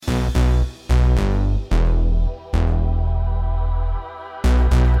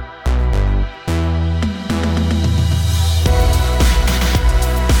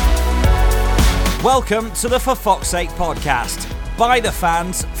Welcome to the For Fox's Sake podcast, by the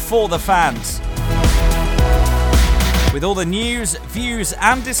fans, for the fans. With all the news, views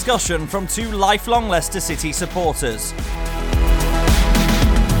and discussion from two lifelong Leicester City supporters.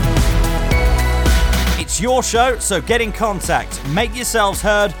 It's your show, so get in contact, make yourselves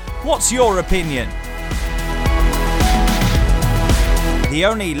heard. What's your opinion? The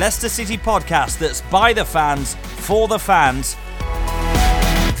only Leicester City podcast that's by the fans, for the fans.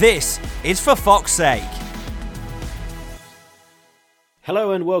 This is For Fox's Sake.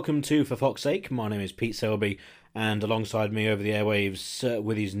 Hello and welcome to For Fox's Sake. My name is Pete Selby, and alongside me over the airwaves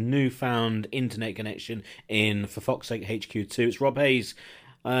with his newfound internet connection in For Fox's Sake HQ2, it's Rob Hayes,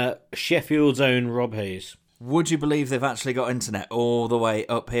 Sheffield's own Rob Hayes. Would you believe they've actually got internet all the way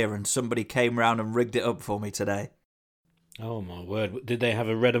up here and somebody came round and rigged it up for me today? Oh my word, did they have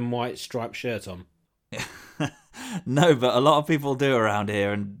a red and white striped shirt on? No, but a lot of people do around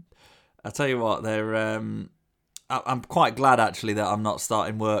here, and I tell you what, they're. I'm quite glad actually that I'm not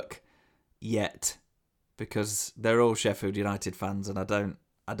starting work yet, because they're all Sheffield United fans, and I don't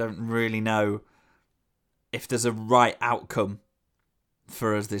really know if there's a right outcome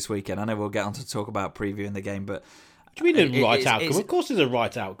for us this weekend. I know we'll get on to talk about previewing the game, but What do you mean a right outcome? Of course, there's a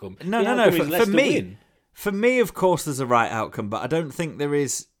right outcome. No. For me, of course, there's a right outcome, but I don't think there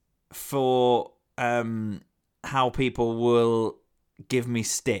is for how people will give me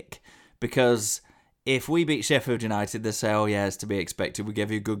stick, because if we beat Sheffield United, they say, "Oh yeah, it's to be expected. We gave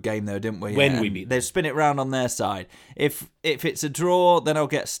you a good game, though, didn't we?" When we beat them. They spin it round on their side. If it's a draw, then I'll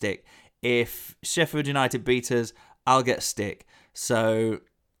get stick. If Sheffield United beat us, I'll get stick. So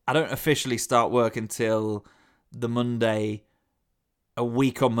I don't officially start work until the Monday, a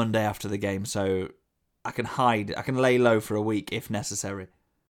week on Monday after the game. So I can hide. I can lay low for a week if necessary.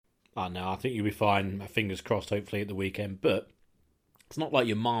 Oh no, I think you'll be fine. Fingers crossed, hopefully, at the weekend. But it's not like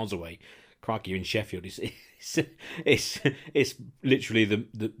you're miles away. Crikey, you're in Sheffield. It's literally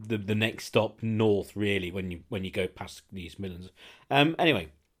the next stop north, really, when you go past the East Midlands. Anyway,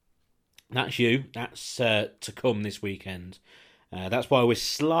 that's you. That's to come this weekend. That's why we're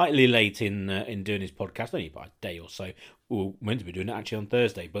slightly late in doing this podcast, only by a day or so. We were meant to be doing it actually on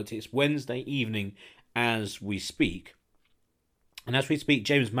Thursday, but it's Wednesday evening as we speak. And as we speak,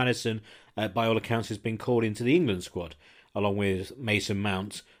 James Maddison, by all accounts, has been called into the England squad, along with Mason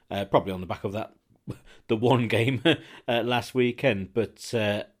Mount, probably on the back of that, the one game last weekend. But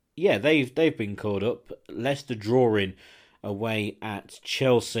yeah, they've been called up. Leicester drawing away at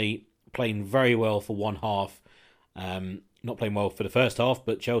Chelsea, playing very well for one half. Not playing well for the first half,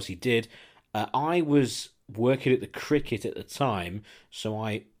 but Chelsea did. I was working at the cricket at the time, so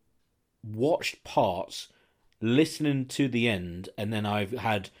I watched parts, listening to the end, and then I've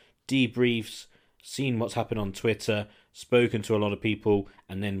had debriefs, seen what's happened on Twitter, spoken to a lot of people,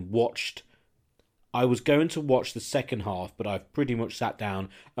 and then watched. I was going to watch the second half, but I've pretty much sat down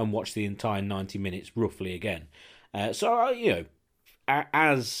and watched the entire 90 minutes roughly again. So,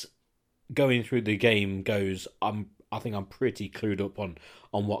 as going through the game goes, I think I'm pretty clued up on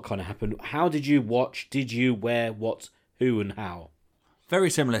what kind of happened. How did you watch? Did you? Where? What? Who? And how? Very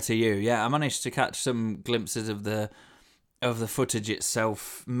similar to you, yeah. I managed to catch some glimpses of the footage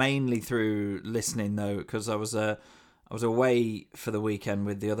itself, mainly through listening though, because I was away for the weekend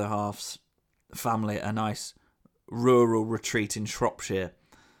with the other half's family at a nice rural retreat in Shropshire.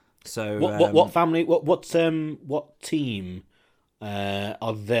 So what family? What team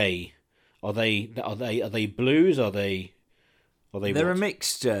are they? Are they Blues? Are they? They're a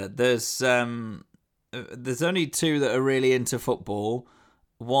mixture. There's only two that are really into football.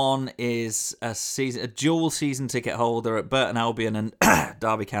 One is a dual season ticket holder at Burton Albion and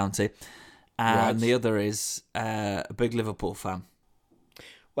Derby County, and the other is a big Liverpool fan.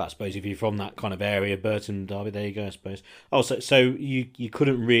 Well, I suppose if you're from that kind of area, Burton, Derby, there you go. I suppose. Oh, so you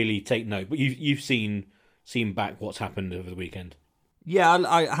couldn't really take note, but you've seen back what's happened over the weekend. Yeah,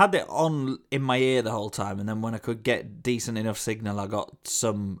 I had it on in my ear the whole time, and then when I could get decent enough signal, I got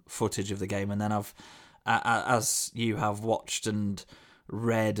some footage of the game, and then I've, as you have, watched and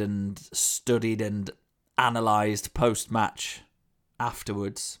read and studied and analysed post-match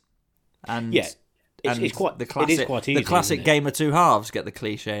afterwards. And yeah, it's quite easy. The classic game of two halves, get the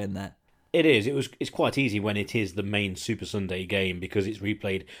cliche in there. It is. It's quite easy when it is the main Super Sunday game, because it's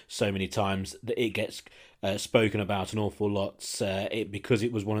replayed so many times that it gets spoken about an awful lot. Because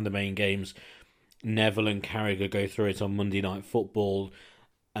it was one of the main games, Neville and Carragher go through it on Monday Night Football,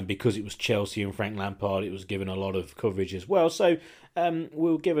 and because it was Chelsea and Frank Lampard, it was given a lot of coverage as well. So we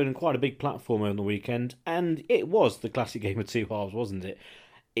were given quite a big platform on the weekend, and it was the classic game of two halves, wasn't it?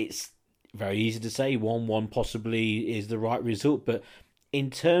 It's very easy to say 1-1 possibly is the right result, but in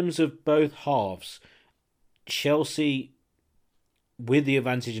terms of both halves, Chelsea, with the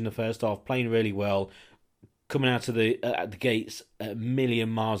advantage in the first half, playing really well, coming out of at the gates at a million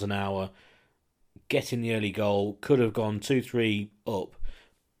miles an hour, getting the early goal, could have gone 2-3 up.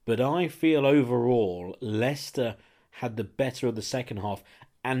 But I feel overall Leicester had the better of the second half.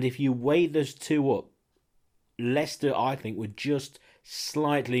 And if you weigh those two up, Leicester, I think, were just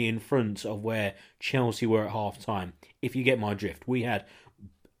slightly in front of where Chelsea were at half time. If you get my drift, we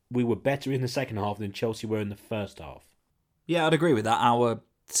were better in the second half than Chelsea were in the first half. Yeah, I'd agree with that. Our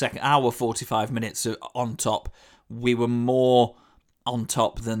 45 minutes on top, we were more on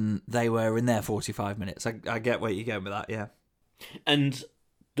top than they were in their 45 minutes. I get where you're going with that, yeah. And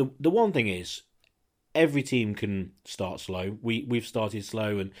the one thing is, every team can start slow. We've started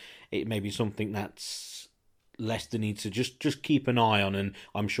slow, and it may be something that's Leicester needs to just keep an eye on, and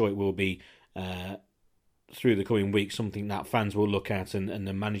I'm sure it will be through the coming weeks something that fans will look at, and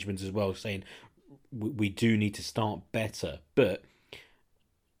the management as well, saying we do need to start better. But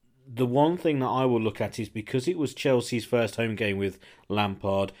the one thing that I will look at is, because it was Chelsea's first home game with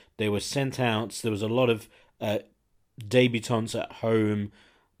Lampard, they were sent out. There was a lot of debutants at home.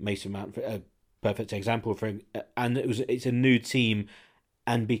 Mason Mount, a perfect example for him, and it's a new team,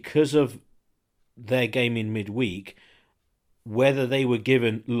 and because of their game in midweek, whether they were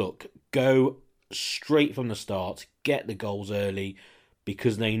given, look, go straight from the start, get the goals early,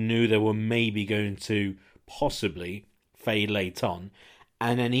 because they knew they were maybe going to possibly fade late on,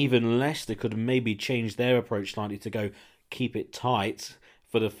 and then even Leicester could have maybe changed their approach slightly to go keep it tight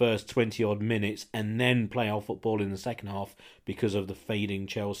for the first 20 odd minutes and then play our football in the second half because of the fading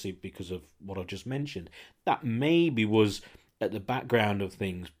Chelsea, because of what I've just mentioned. That maybe was at the background of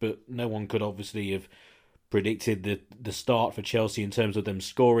things, but no one could obviously have predicted the start for Chelsea in terms of them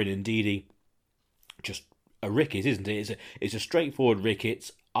scoring. Ndidi, just a ricket, isn't it? It's a straightforward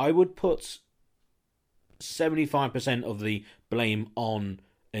ricket. I would put 75% of the blame on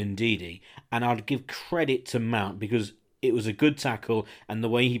Ndidi, and I'd give credit to Mount, because it was a good tackle, and the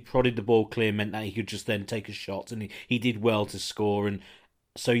way he prodded the ball clear meant that he could just then take a shot, and he did well to score. And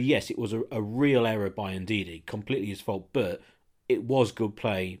so, yes, it was a real error by Ndidi, completely his fault, but it was good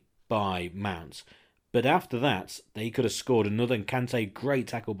play by Mount. But after that, they could have scored another, and Kante, great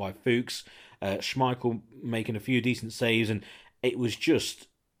tackle by Fuchs, Schmeichel making a few decent saves, and it was just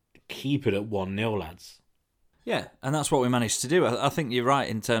keep it at 1-0, lads. Yeah, and that's what we managed to do. I think you're right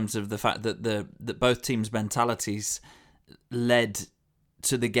in terms of the fact that that both teams' mentalities led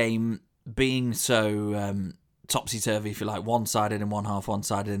to the game being so topsy-turvy, if you like, one-sided in one half,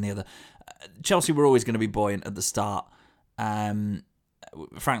 one-sided in the other. Chelsea were always going to be buoyant at the start.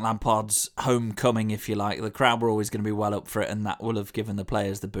 Frank Lampard's homecoming, if you like, the crowd were always going to be well up for it, and that will have given the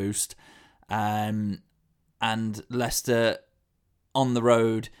players the boost. And Leicester on the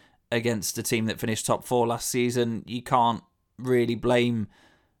road against a team that finished top 4 last season, you can't really blame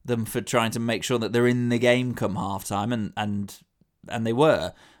them for trying to make sure that they're in the game come half-time, and they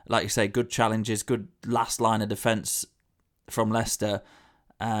were. Like you say, good challenges, good last line of defence from Leicester,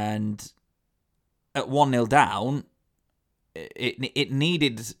 and at 1-0 down, it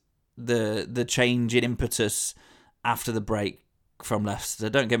needed the change in impetus after the break from Leicester.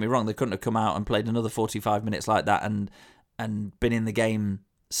 Don't get me wrong, they couldn't have come out and played another 45 minutes like that and been in the game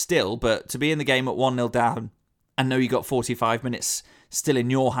still, but to be in the game at 1-0 down and know you got 45 minutes still in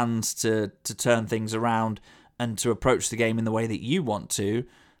your hands to turn things around and to approach the game in the way that you want to,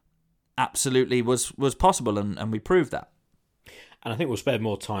 absolutely was possible, and we proved that. And I think we'll spend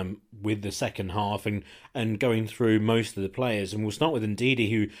more time with the second half and going through most of the players, and we'll start with Ndidi,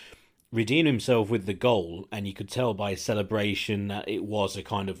 who redeemed himself with the goal, and you could tell by his celebration that it was a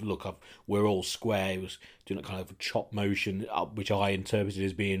kind of, look, we're all square. He was doing a kind of chop motion, which I interpreted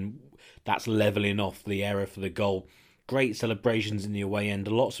as being, that's levelling off the error for the goal. Great celebrations in the away end,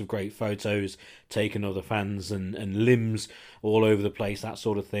 lots of great photos taken of the fans and limbs all over the place, that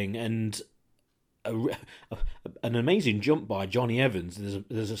sort of thing. And an amazing jump by Johnny Evans.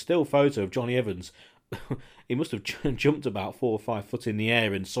 There's a still photo of Johnny Evans. He must have jumped about 4 or 5 foot in the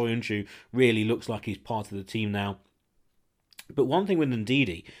air, and Soyuncu really looks like he's part of the team now. But one thing with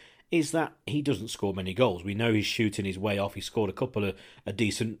Ndidi is that he doesn't score many goals. We know he's shooting his way off. He scored a couple of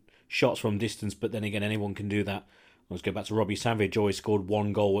decent shots from distance, but then again, anyone can do that. Let's go back to Robbie Savage, always scored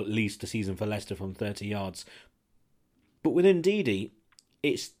 1 goal at least a season for Leicester from 30 yards. But with Ndidi,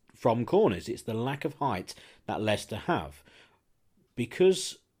 it's from corners. It's the lack of height that Leicester have.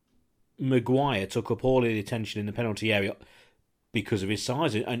 Because Maguire took up all of the attention in the penalty area because of his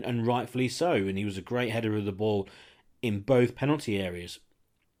size, and rightfully so, and he was a great header of the ball in both penalty areas.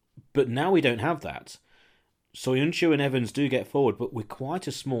 But now we don't have that. Soyuncu and Evans do get forward, but we're quite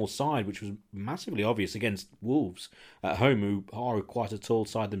a small side, which was massively obvious against Wolves at home, who are quite a tall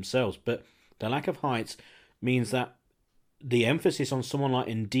side themselves. But the lack of height means that the emphasis on someone like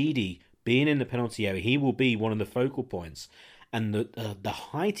Ndidi being in the penalty area, he will be one of the focal points. And the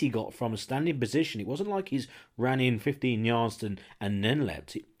height he got from a standing position, it wasn't like he's ran in 15 yards and then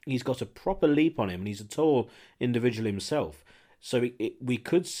leapt. He's got a proper leap on him, and he's a tall individual himself. So we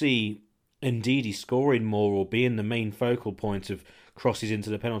could see Ndidi scoring more or being the main focal point of crosses into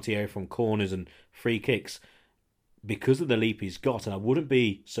the penalty area from corners and free kicks because of the leap he's got. And I wouldn't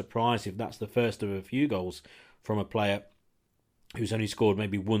be surprised if that's the first of a few goals from a player who's only scored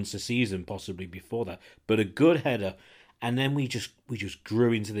maybe once a season, possibly before that. But a good header. And then we just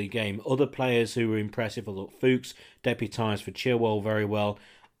grew into the game. Other players who were impressive, I thought Fuchs deputised for Chilwell very well.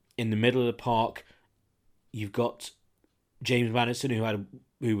 In the middle of the park, you've got James Maddison,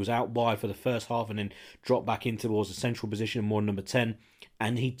 who was out wide for the first half and then dropped back in towards the central position, more number 10,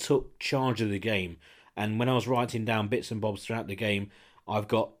 and he took charge of the game. And when I was writing down bits and bobs throughout the game, I've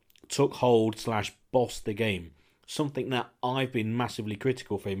got took hold / bossed the game. Something that I've been massively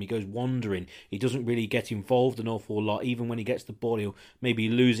critical for him. He goes wandering. He doesn't really get involved an awful lot. Even when he gets the ball, he'll maybe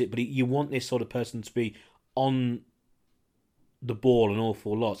lose it. But you want this sort of person to be on the ball an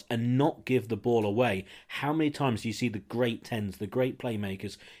awful lot and not give the ball away. How many times do you see the great tens, the great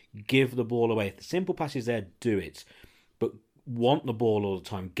playmakers, give the ball away? If the simple pass is there, do it. But want the ball all the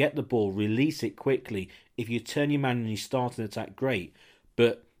time. Get the ball, release it quickly. If you turn your man and you start an attack, great.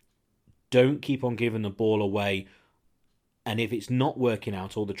 But don't keep on giving the ball away. And if it's not working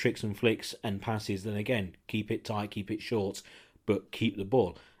out, all the tricks and flicks and passes, then again, keep it tight, keep it short, but keep the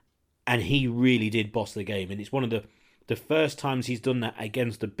ball. And he really did boss the game. And it's one of the first times he's done that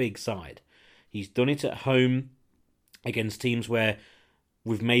against a big side. He's done it at home against teams where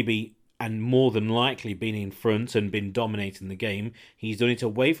we've maybe, and more than likely, been in front and been dominating the game. He's done it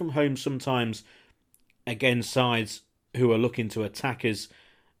away from home sometimes against sides who are looking to attack us,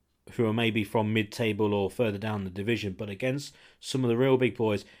 who are maybe from mid-table or further down the division. But against some of the real big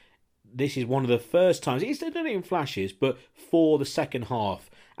boys, this is one of the first times. He's done it in flashes, but for the second half,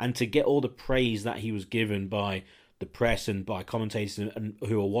 and to get all the praise that he was given by the press and by commentators and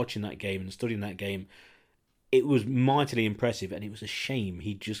who are watching that game and studying that game, it was mightily impressive, and it was a shame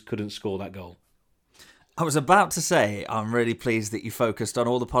he just couldn't score that goal. I was about to say, I'm really pleased that you focused on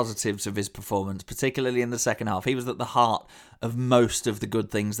all the positives of his performance, particularly in the second half. He was at the heart of most of the good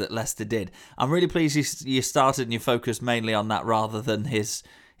things that Leicester did. I'm really pleased you started and you focused mainly on that rather than his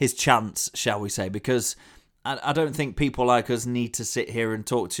chance, shall we say, because I don't think people like us need to sit here and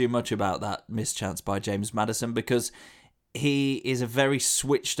talk too much about that missed chance by James Maddison, because he is a very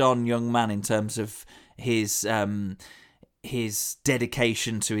switched-on young man in terms of his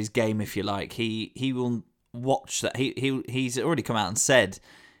dedication to his game, if you like. He will watch that. He's already come out and said,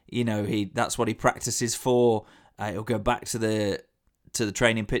 you know, that's what he practices for. He'll go back to the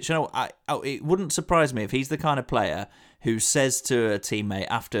training pitch. It wouldn't surprise me if he's the kind of player who says to a teammate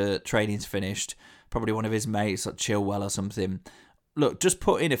after training's finished, probably one of his mates like Chilwell or something, look, just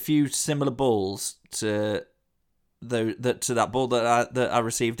put in a few similar balls to that ball that I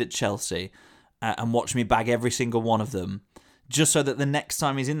received at Chelsea, and watch me bag every single one of them, just so that the next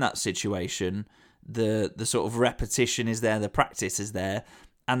time he's in that situation, the sort of repetition is there, the practice is there,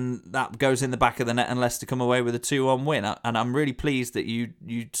 and that goes in the back of the net and Leicester come away with a 2-1 win. And I'm really pleased that you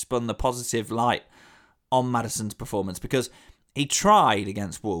spun the positive light on Maddison's performance, because he tried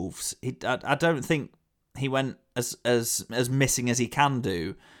against Wolves. I don't think he went as missing as he can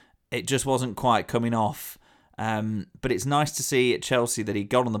do. It just wasn't quite coming off. But it's nice to see at Chelsea that he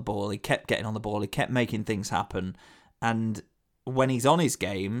got on the ball, he kept getting on the ball, he kept making things happen. And when he's on his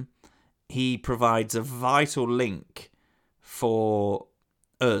game, he provides a vital link for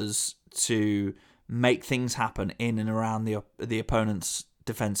us to make things happen in and around the opponent's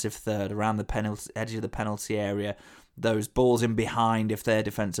defensive third, around the edge of the penalty area. Those balls in behind if their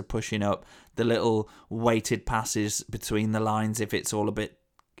defence are pushing up, the little weighted passes between the lines if it's all a bit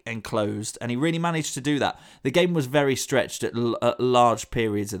enclosed, and he really managed to do that. The game was very stretched at large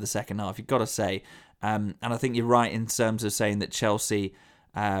periods of the second half, you've got to say, and I think you're right in terms of saying that Chelsea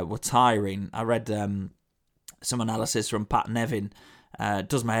were tiring. I read some analysis from Pat Nevin.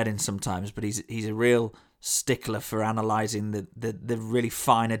 Does my head in sometimes, but he's a real stickler for analysing the really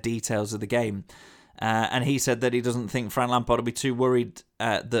finer details of the game. And he said that he doesn't think Frank Lampard will be too worried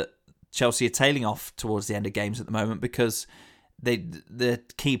that Chelsea are tailing off towards the end of games at the moment, because the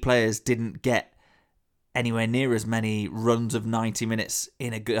key players didn't get anywhere near as many runs of 90 minutes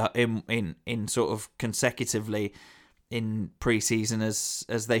in sort of consecutively in pre-season as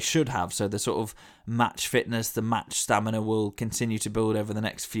they should have. So the sort of match fitness, the match stamina will continue to build over the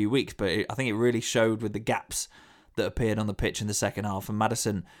next few weeks. But I think it really showed with the gaps that appeared on the pitch in the second half. And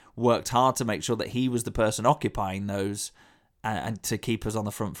Maddison worked hard to make sure that he was the person occupying those and to keep us on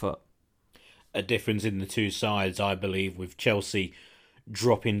the front foot. A difference in the two sides, I believe, with Chelsea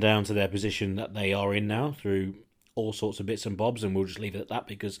dropping down to their position that they are in now through all sorts of bits and bobs, and we'll just leave it at that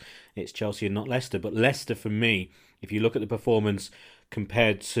because it's Chelsea and not Leicester. But Leicester, for me, if you look at the performance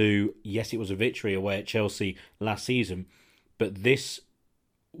compared to, yes, it was a victory away at Chelsea last season, but this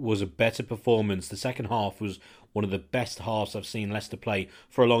was a better performance. The second half was one of the best halves I've seen Leicester play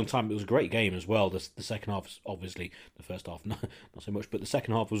for a long time. It was a great game as well. The second half, obviously, the first half not so much, but the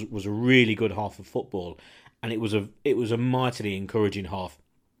second half was a really good half of football, and it was a mightily encouraging half.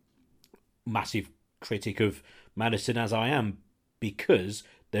 Massive critic of Maddison as I am, because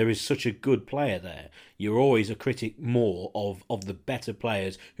there is such a good player there. You're always a critic more of the better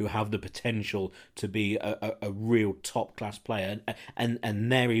players who have the potential to be a real top class player,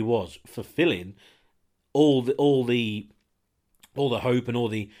 and there he was fulfilling all the hope and all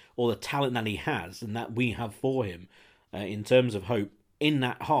the talent that he has and that we have for him in terms of hope in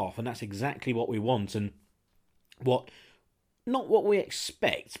that half, and that's exactly what we want and not what we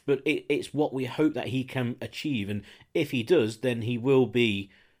expect, but it's what we hope that he can achieve. And if he does, then he will be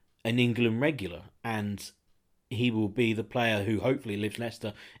an England regular, and he will be the player who hopefully lifts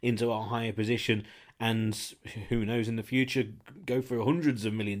Leicester into a higher position, and who knows, in the future go for hundreds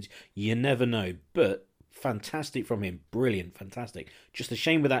of millions. You never know, but fantastic from him, brilliant, fantastic. Just a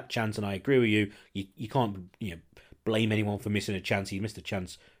shame with that chance, and I agree with you. You can't blame anyone for missing a chance. He missed a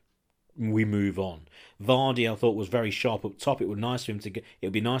chance. We move on. Vardy, I thought, was very sharp up top. It would be nice for him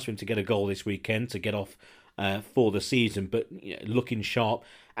to get a goal this weekend to get off for the season, but looking sharp,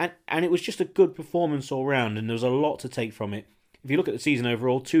 and it was just a good performance all round, and there was a lot to take from it. If you look at the season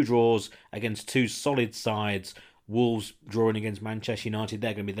overall, 2 draws against 2 solid sides. Wolves drawing against Manchester United,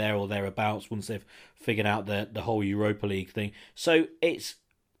 they're going to be there or thereabouts once they've figured out the whole Europa League thing. So it's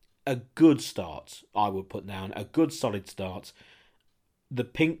a good start, I would put down, a good solid start. The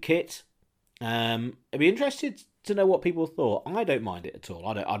pink kit, I'd be interested to know what people thought. I don't mind it at all.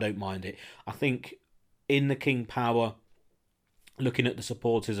 I don't mind it. I think in the King Power, looking at the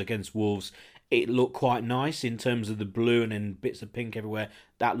supporters against Wolves, it looked quite nice in terms of the blue and then bits of pink everywhere.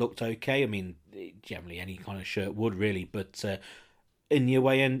 That looked okay. I mean, generally any kind of shirt would really, but in the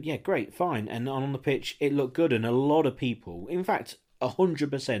away end, yeah, great, fine. And on the pitch, it looked good, and a lot of people, in fact,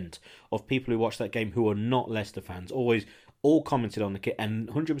 100% of people who watched that game who are not Leicester fans, all commented on the kit, and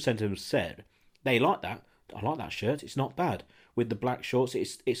 100% of them said they like that. I like that shirt. It's not bad with the black shorts.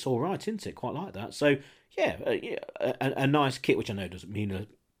 It's all right, isn't it? Quite like that. So yeah, a nice kit, which I know doesn't mean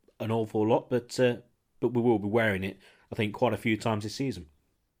an awful lot, but we will be wearing it, I think, quite a few times this season.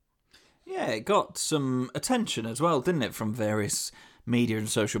 Yeah, it got some attention as well, didn't it, from various media and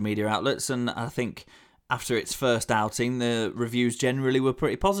social media outlets, and I think after its first outing, the reviews generally were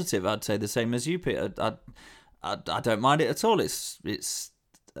pretty positive. I'd say the same as you, Peter. I don't mind it at all.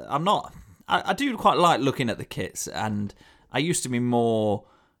 I do quite like looking at the kits, and I used to be more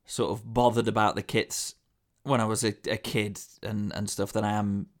sort of bothered about the kits when I was a kid and stuff than I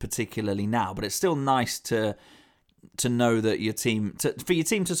am particularly now. But it's still nice to know that for your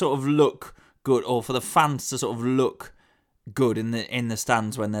team to sort of look good, or for the fans to sort of look good in the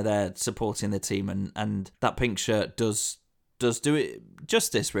stands when they're there supporting the team, and that pink shirt does do it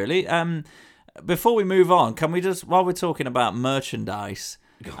justice, really. Before we move on, can we just, while we're talking about merchandise,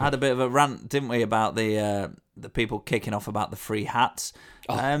 I had a bit of a rant, didn't we, about the people kicking off about the free hats.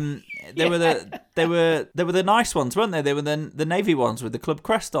 They were the nice ones, weren't they? They were the navy ones with the club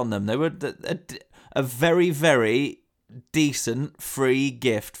crest on them. They were a very, very decent free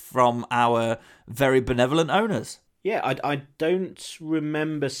gift from our very benevolent owners. Yeah, I don't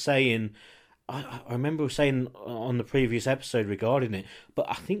remember saying. I remember saying on the previous episode regarding it, but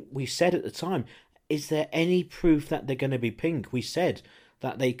I think we said at the time, is there any proof that they're going to be pink? We said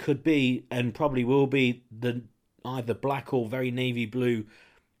that they could be, and probably will be, the either black or very navy blue,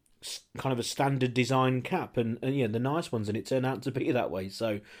 kind of a standard design cap, and yeah, the nice ones, and it turned out to be that way.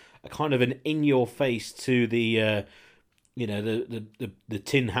 So a kind of an in your face to the the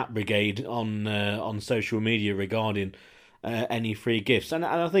tin hat brigade on social media regarding any free gifts, and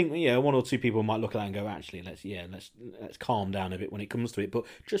I think one or two people might look at that and go, actually, let's calm down a bit when it comes to it. But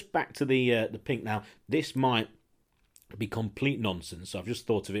just back to the pink now. This might be complete nonsense, so I've just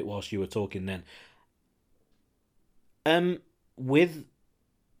thought of it whilst you were talking then. With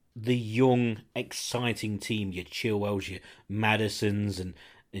the young, exciting team, your Chilwells, your Maddisons and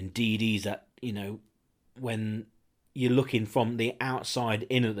Ndidis, that when you're looking from the outside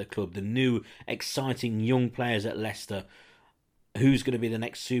in at the club, the new exciting young players at Leicester. Who's going to be the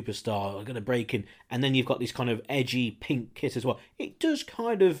next superstar? Are going to break in, and then you've got this kind of edgy pink kit as well. It does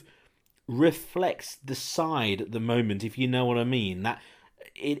kind of reflects the side at the moment, if you know what I mean. That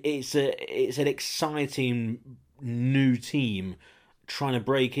it's an exciting new team trying to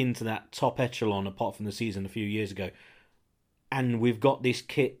break into that top echelon, apart from the season a few years ago. And we've got this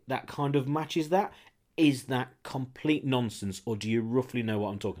kit that kind of matches that. Is that complete nonsense, or do you roughly know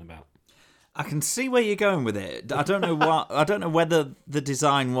what I'm talking about? I can see where you're going with it. I don't know what. I don't know whether the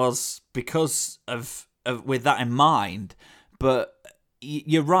design was because of with that in mind, but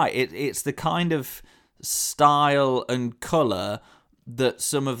you're right. It's the kind of style and colour that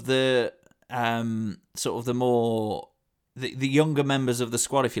some of the sort of the more the younger members of the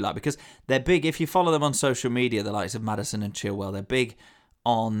squad, if you like, because they're big. If you follow them on social media, the likes of Maddison and Chilwell, they're big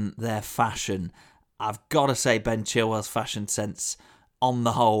on their fashion. I've got to say, Ben Chilwell's fashion sense, on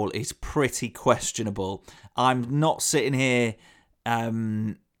the whole, is pretty questionable. I'm not sitting here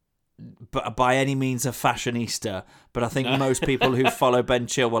but by any means a fashionista, but I think most people who follow Ben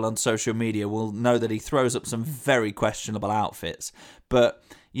Chilwell on social media will know that he throws up some very questionable outfits. But,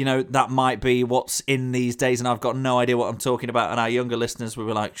 you know, that might be what's in these days, and I've got no idea what I'm talking about, and our younger listeners will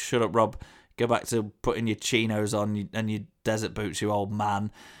be like, shut up, Rob, go back to putting your chinos on and your desert boots, you old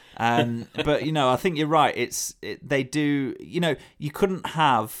man. But, you know, I think you're right. They do, you know, you couldn't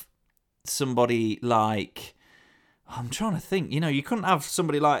have somebody like, I'm trying to think, you know, you couldn't have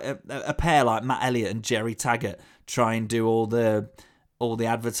somebody like a pair like Matt Elliott and Jerry Taggart try and do all the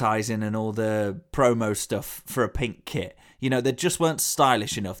advertising and all the promo stuff for a pink kit. You know, they just weren't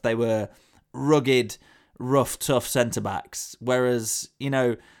stylish enough. They were rugged, rough, tough centre-backs. Whereas, you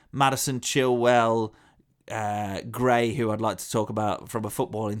know, Maddison, Chilwell, Gray, who I'd like to talk about from a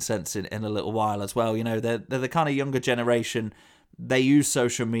footballing sense in a little while as well. You know, they're the kind of younger generation. They use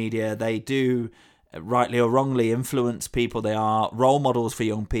social media. They do, rightly or wrongly, influence people. They are role models for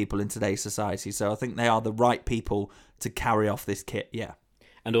young people in today's society. So I think they are the right people to carry off this kit, yeah.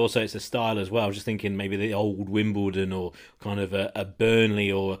 And also it's a style as well. I was just thinking maybe the old Wimbledon or kind of a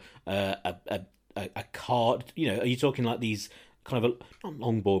Burnley or a card. You know, are you talking like these kind of, not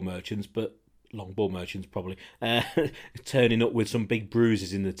long ball merchants, but long ball merchants probably, turning up with some big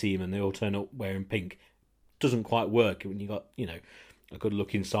bruises in the team and they all turn up wearing pink? Doesn't quite work when you got, you know, a good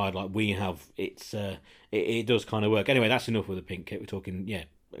look inside like we have. It does kind of work. Anyway, that's enough with the pink kit. We're talking, yeah,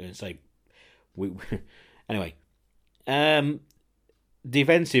 anyway.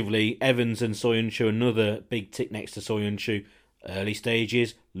 Defensively, Evans and Soyuncu, another big tick next to Soyuncu. Early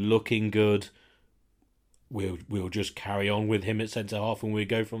stages, looking good. We'll just carry on with him at centre half and we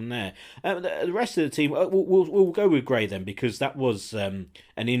go from there. The rest of the team, we'll go with Gray then, because that was an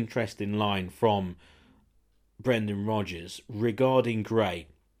interesting line from Brendan Rodgers regarding Gray,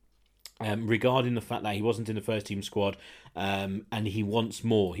 regarding the fact that he wasn't in the first team squad, and he wants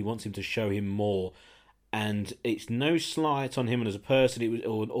more. He wants him to show him more. And it's no slight on him as a person,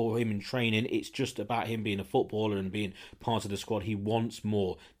 or him in training. It's just about him being a footballer and being part of the squad. He wants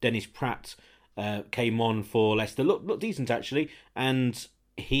more. Dennis Pratt came on for Leicester. Looked decent, actually. And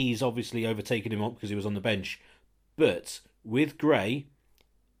he's obviously overtaken him up because he was on the bench. But with Gray,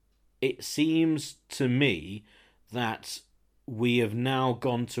 it seems to me that we have now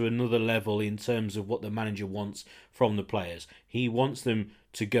gone to another level in terms of what the manager wants from the players. He wants them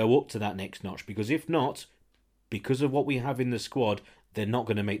to go up to that next notch, because if not, because of what we have in the squad, they're not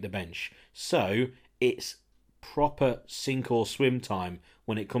going to make the bench. So it's proper sink or swim time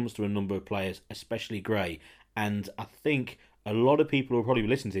when it comes to a number of players, especially Gray. And I think a lot of people will probably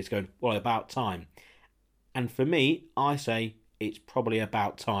listen to this going, well, about time. And for me, I say it's probably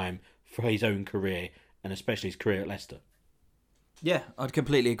about time for his own career, and especially his career at Leicester. Yeah, I'd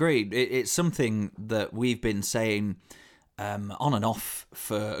completely agree. It's something that we've been saying on and off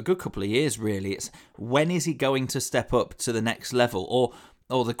for a good couple of years, really. It's when is he going to step up to the next level?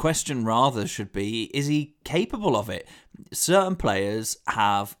 Or the question rather should be, is he capable of it? Certain players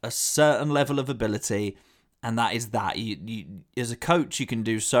have a certain level of ability, and that is that. You as a coach, you can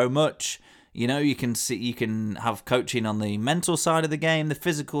do so much. You know, you can have coaching on the mental side of the game, the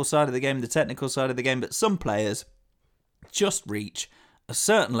physical side of the game, the technical side of the game, but some players just reach a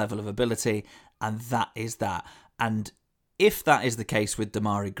certain level of ability, and that is that. And if that is the case with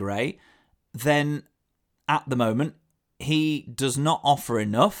Demarai Gray, then at the moment he does not offer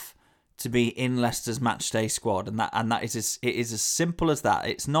enough to be in Leicester's matchday squad, and that is it is as simple as that.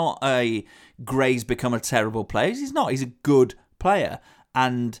 It's not a Gray's become a terrible player. He's not. He's a good player,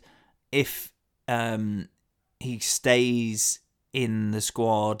 and if he stays in the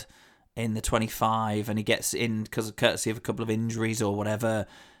squad in the 25 and he gets in because of courtesy of a couple of injuries or whatever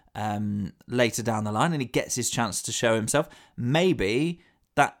later down the line, and he gets his chance to show himself, maybe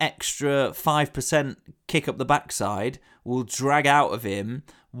that extra 5% kick up the backside will drag out of him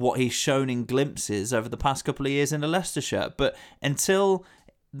what he's shown in glimpses over the past couple of years in a Leicester shirt. But until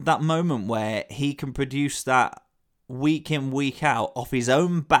that moment where he can produce that week in, week out off his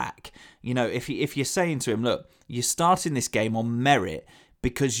own back, if you're saying to him, look, you're starting this game on merit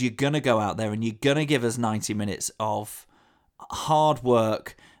because you're going to go out there and you're going to give us 90 minutes of hard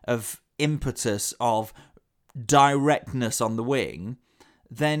work, of impetus, of directness on the wing,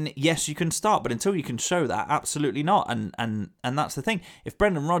 then yes, you can start. But until you can show that, absolutely not. And that's the thing. If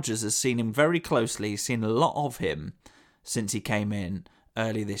Brendan Rodgers has seen him very closely, he's seen a lot of him since he came in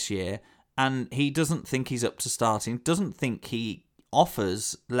early this year, and he doesn't think he's up to starting, doesn't think he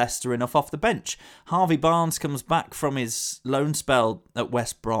offers Leicester enough off the bench. Harvey Barnes comes back from his loan spell at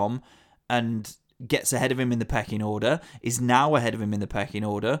West Brom and gets ahead of him in the pecking order, is now ahead of him in the pecking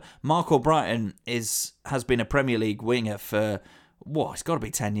order. Mark Albrighton has been a Premier League winger for, it's got to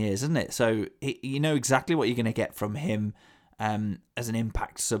be 10 years, isn't it? So you know exactly what you're going to get from him as an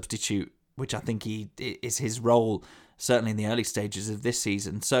impact substitute, which I think is his role, certainly in the early stages of this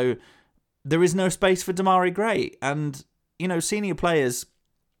season. So there is no space for Demarai Gray. And, senior players,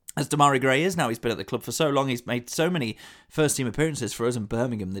 as Demarai Gray is now, he's been at the club for so long, he's made so many first-team appearances for us in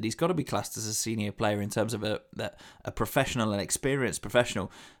Birmingham that he's got to be classed as a senior player in terms of a professional and experienced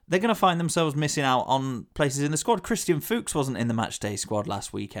professional. They're going to find themselves missing out on places in the squad. Christian Fuchs wasn't in the matchday squad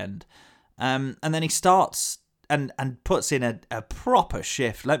last weekend. And then he starts and puts in a proper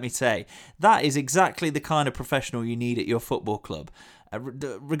shift, let me say. That is exactly the kind of professional you need at your football club.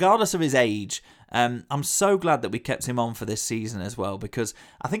 Regardless of his age, I'm so glad that we kept him on for this season as well, because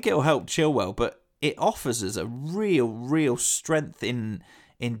I think it'll help Chilwell, but it offers us a real strength in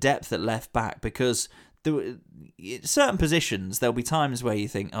depth at left back, because certain positions, there'll be times where you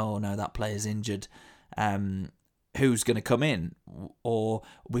think, oh no, that player's injured, who's going to come in? Or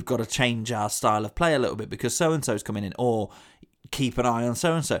we've got to change our style of play a little bit because so-and-so's coming in, or keep an eye on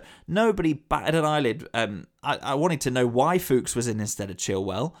so-and-so. Nobody batted an eyelid. I wanted to know why Fuchs was in instead of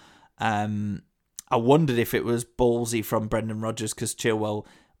Chilwell. I wondered if it was ballsy from Brendan Rodgers because Chilwell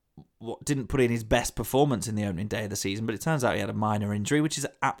didn't put in his best performance in the opening day of the season, but it turns out he had a minor injury, which is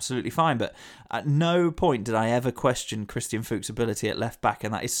absolutely fine. But at no point did I ever question Christian Fuchs' ability at left back,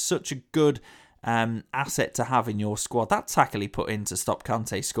 and that is such a good asset to have in your squad. That tackle he put in to stop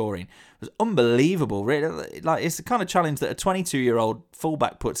Kante scoring was unbelievable. Really, it's the kind of challenge that a 22-year-old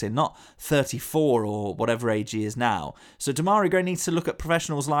fullback puts in, not 34 or whatever age he is now. So Demarai Gray needs to look at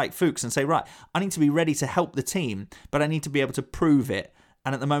professionals like Fuchs and say, right, I need to be ready to help the team, but I need to be able to prove it.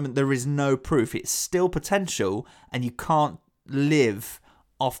 And at the moment, there is no proof. It's still potential, and you can't live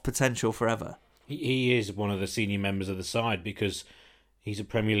off potential forever. He is one of the senior members of the side because he's a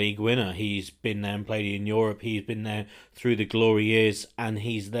Premier League winner. He's been there and played in Europe. He's been there through the glory years, and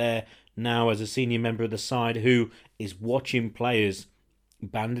he's there now as a senior member of the side who is watching players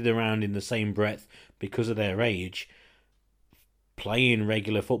banded around in the same breath because of their age, playing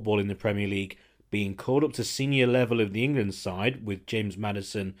regular football in the Premier League, being called up to senior level of the England side, with James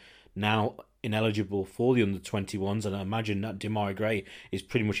Maddison now ineligible for the under-21s, and I imagine that Demarai Gray is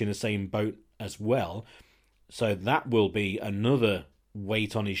pretty much in the same boat as well. So that will be another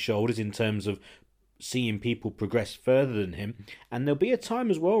weight on his shoulders in terms of seeing people progress further than him. And there'll be a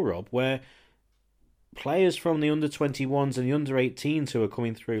time as well, Rob, where players from the under-21s and the under-18s who are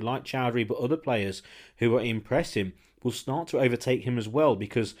coming through, like Chowdhury, but other players who are impressing, will start to overtake him as well,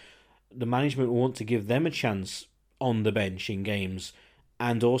 because the management will want to give them a chance on the bench in games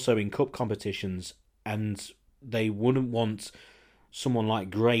and also in cup competitions, and they wouldn't want someone like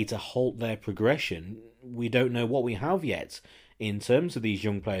Gray to halt their progression. We don't know what we have yet in terms of these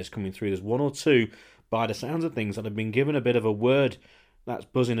young players coming through. There's one or two, by the sounds of things, that have been given a bit of a word that's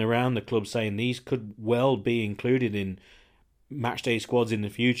buzzing around the club saying these could well be included in matchday squads in the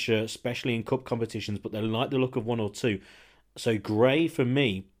future, especially in cup competitions, but they like the look of one or two. So Gray, for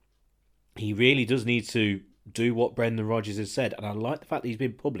me, he really does need to do what Brendan Rodgers has said, and I like the fact that he's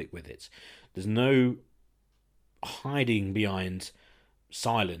been public with it. There's no hiding behind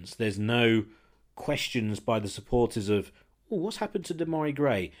silence. There's no questions by the supporters of, what's happened to Demarai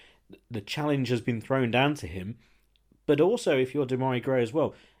Gray? The challenge has been thrown down to him. But also, if you're Demarai Gray as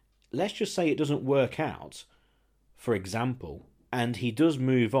well, let's just say it doesn't work out, for example, and he does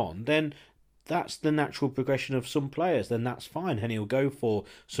move on, then that's the natural progression of some players. Then that's fine, and he'll go for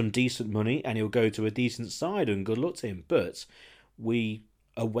some decent money, and he'll go to a decent side, and good luck to him. But we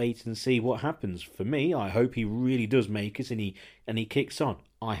await and see what happens. For me, I hope he really does make it, and he kicks on.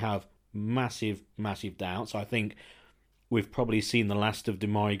 I have massive, massive doubts. I think we've probably seen the last of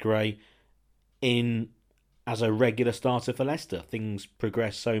Demarai Gray as a regular starter for Leicester. Things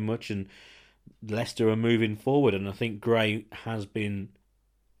progress so much and Leicester are moving forward, and I think Gray has been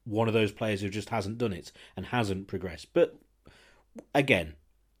one of those players who just hasn't done it and hasn't progressed. But again,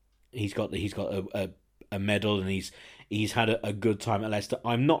 he's got a medal and he's had a good time at Leicester.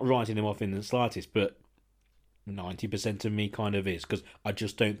 I'm not writing him off in the slightest, but 90% of me kind of is, because I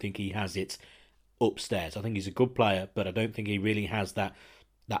just don't think he has it upstairs. I think he's a good player, but I don't think he really has that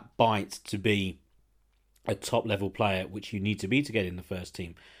bite to be a top level player, which you need to be to get in the first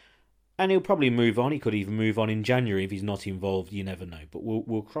team. And he'll probably move on. He could even move on in January if he's not involved. You never know. But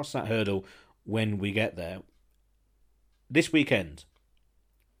we'll cross that hurdle when we get there. This weekend,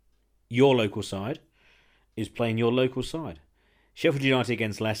 your local side is playing your local side. Sheffield United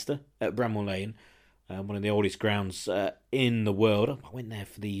against Leicester at Bramall Lane, one of the oldest grounds in the world. I went there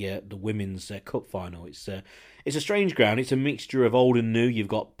for the women's cup final. It's a strange ground. It's a mixture of old and new. You've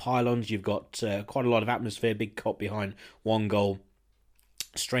got pylons. You've got quite a lot of atmosphere. Big cop behind one goal.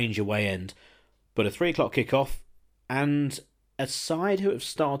 Strange away end, but a 3:00 kickoff, and a side who have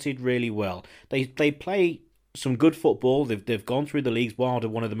started really well. They play some good football. They've gone through the leagues. Wilder,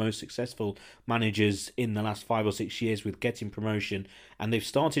 one of the most successful managers in the last 5 or 6 years with getting promotion, and they've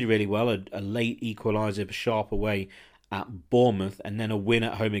started really well. A late equaliser, sharp away at Bournemouth, and then a win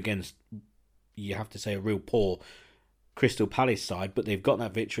at home against, you have to say, a real poor Crystal Palace side. But they've got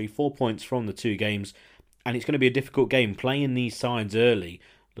that victory, 4 points from the 2 games. And it's going to be a difficult game playing these sides early.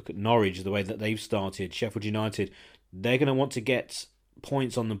 Look at Norwich, the way that they've started. Sheffield United, they're going to want to get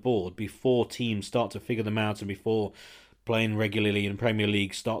points on the board before teams start to figure them out and before playing regularly in Premier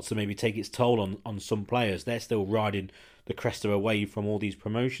League starts to maybe take its toll on some players. They're still riding the crest of a wave from all these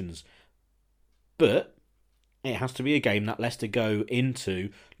promotions. But it has to be a game that Leicester go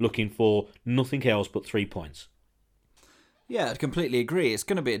into looking for nothing else but 3 points. Yeah, I completely agree. It's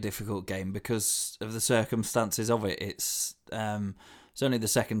going to be a difficult game because of the circumstances of it. It's only the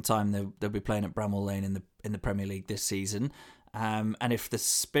second time they'll be playing at Bramall Lane in the Premier League this season. And if the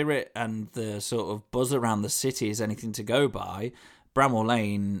spirit and the sort of buzz around the city is anything to go by, Bramall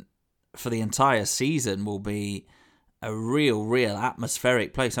Lane for the entire season will be a real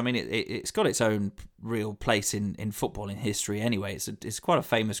atmospheric place. I mean, it's got its own real place in footballing history anyway. It's quite a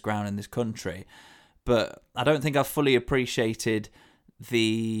famous ground in this country. But I don't think I've fully appreciated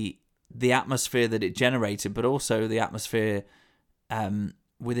the atmosphere that it generated, but also the atmosphere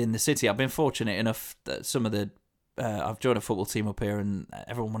within the city. I've been fortunate enough that some of I've joined a football team up here, and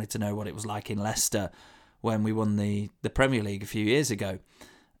everyone wanted to know what it was like in Leicester when we won the Premier League a few years ago.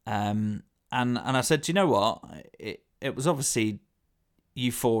 And I said, do you know what? It was obviously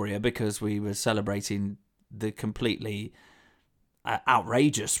euphoria because we were celebrating the completely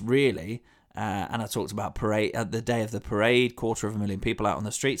outrageous, really. And I talked about parade at the day of the parade, 250,000 people out on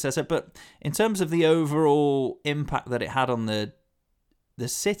the streets. I said, but in terms of the overall impact that it had on the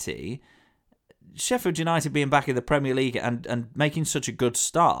city, Sheffield United being back in the Premier League and making such a good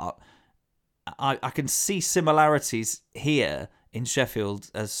start, I can see similarities here in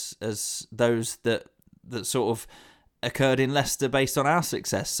Sheffield as those that sort of occurred in Leicester based on our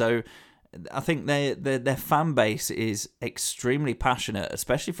success. So I think their fan base is extremely passionate,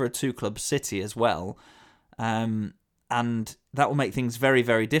 especially for a 2-club city as well, and that will make things very,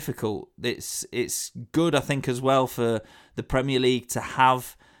 very difficult. It's good, I think, as well for the Premier League to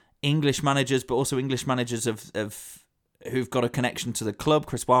have English managers, but also English managers of who've got a connection to the club.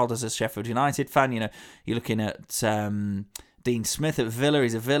 Chris Wilder's a Sheffield United fan. You know, you're looking at Dean Smith at Villa.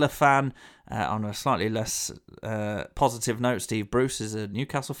 He's a Villa fan. On a slightly less positive note, Steve Bruce is a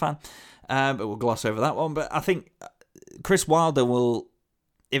Newcastle fan. But we'll gloss over that one. But I think Chris Wilder will,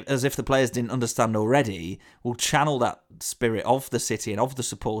 as if the players didn't understand already, will channel that spirit of the city and of the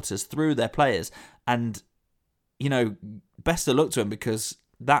supporters through their players. And, you know, best of luck to them, because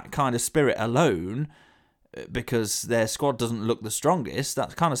that kind of spirit alone, because their squad doesn't look the strongest,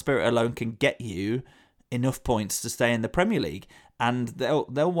 that kind of spirit alone can get you enough points to stay in the Premier League. And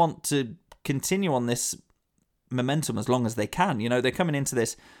they'll want to continue on this momentum as long as they can. You know, they're coming into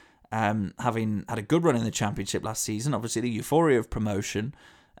this having had a good run in the Championship last season, obviously the euphoria of promotion,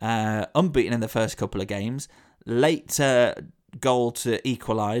 unbeaten in the first couple of games, late goal to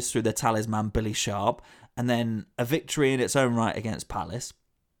equalise through their talisman Billy Sharp, and then a victory in its own right against Palace.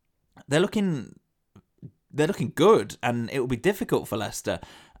 They're looking good, and it will be difficult for Leicester.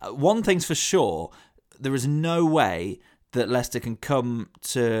 One thing's for sure, there is no way that Leicester can come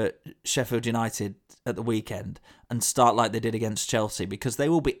to Sheffield United at the weekend and start like they did against Chelsea, because they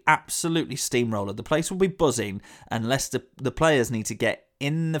will be absolutely steamrolled. The place will be buzzing, and Leicester, the players need to get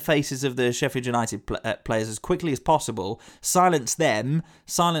in the faces of the Sheffield United players as quickly as possible, silence them,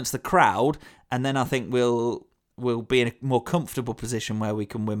 silence the crowd, and then I think we'll be in a more comfortable position where we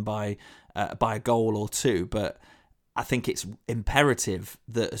can win by a goal or two. But I think it's imperative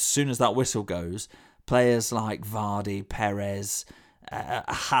that as soon as that whistle goes, players like Vardy, Perez,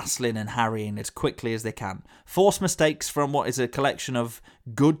 hassling and harrying as quickly as they can. Force mistakes from what is a collection of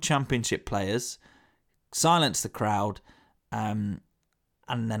good Championship players, silence the crowd, and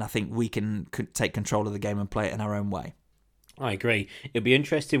then I think we can take control of the game and play it in our own way. I agree. It'll be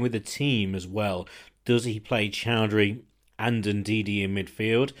interesting with the team as well. Does he play Chowdhury and Ndidi in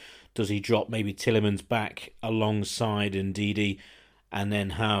midfield? Does he drop maybe Tielemans back alongside Ndidi and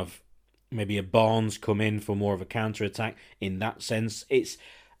then have maybe a Barnes come in for more of a counter-attack in that sense? It's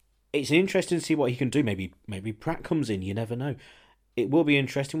interesting to see what he can do. Maybe Pratt comes in, you never know. It will be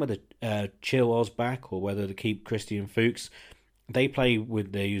interesting whether Chilwell's back or whether to keep Christian Fuchs. They play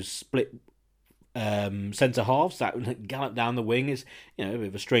with these split centre halves that gallop down the wing. Is a bit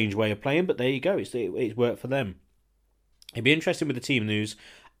of a strange way of playing, but there you go. It's worked for them. It'd be interesting with the team news.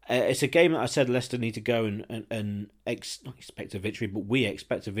 It's a game that I said Leicester need to go and not expect a victory, but we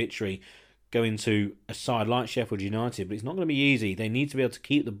expect a victory going to a side like Sheffield United. But it's not going to be easy. They need to be able to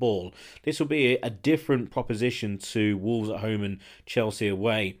keep the ball. This will be a different proposition to Wolves at home and Chelsea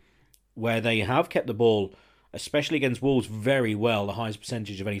away, where they have kept the ball, especially against Wolves, very well. The highest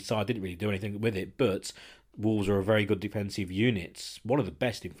percentage of any side. Didn't really do anything with it, but Wolves are a very good defensive unit. One of the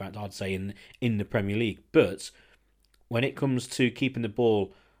best, in fact, I'd say, in the Premier League. But when it comes to keeping the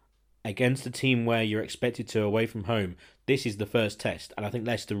ball against a team where you're expected to away from home, this is the first test, and I think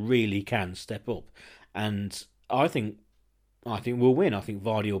Leicester really can step up. And I think we'll win. I think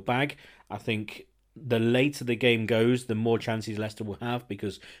Vardy will bag. I think the later the game goes, the more chances Leicester will have,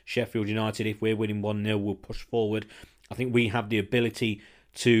 because Sheffield United, if we're winning 1-0, will push forward. I think we have the ability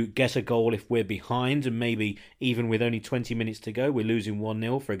to get a goal if we're behind, and maybe even with only 20 minutes to go, we're losing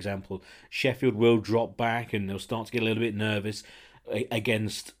 1-0, for example. Sheffield will drop back and they'll start to get a little bit nervous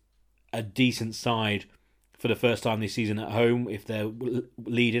against a decent side for the first time this season at home. If they're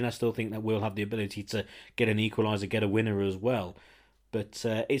leading, I still think that we'll have the ability to get an equaliser, get a winner as well. But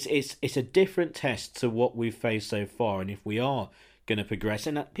it's a different test to what we've faced so far, and if we are going to progress,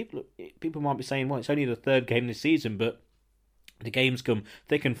 and that people might be saying, well, it's only the third game this season, but the games come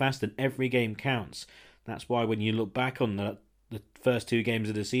thick and fast, and every game counts. That's why when you look back on the first two games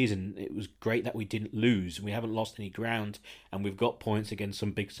of the season, it was great that we didn't lose. We haven't lost any ground, and we've got points against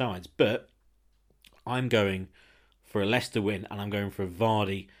some big sides. But I'm going for a Leicester win, and I'm going for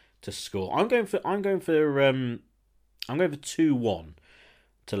Vardy to score. I'm going for 2-1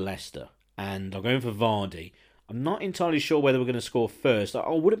 to Leicester, and I'm going for Vardy. I'm not entirely sure whether we're going to score first. I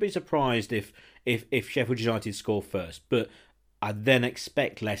wouldn't be surprised if Sheffield United score first, but I then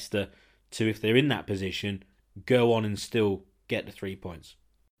expect Leicester to, if they're in that position, go on and still get the 3 points.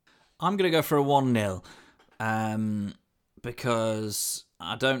 I'm going to go for a 1-0 because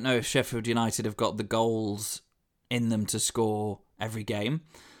I don't know if Sheffield United have got the goals in them to score every game.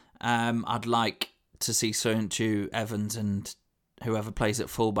 I'd like to see Soyuncu, Evans and whoever plays at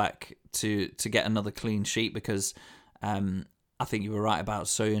fullback to get another clean sheet, because I think you were right about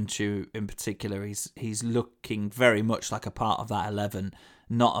Soyuncu in particular. He's looking very much like a part of that 11,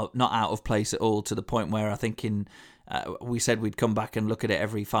 not out of place at all, to the point where I think we said we'd come back and look at it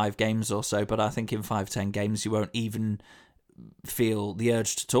every 5 games or so, but I think in 5-10 games you won't even feel the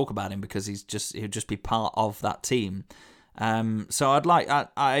urge to talk about him, because he'll just be part of that team. So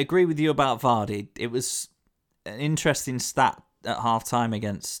I agree with you about Vardy. It was an interesting stat at half time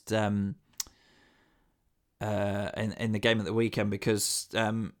against in the game at the weekend, because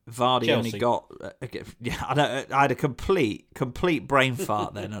Vardy Chelsea. only got I had a complete brain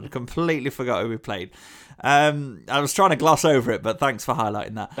fart then. I completely forgot who we played. I was trying to gloss over it, but thanks for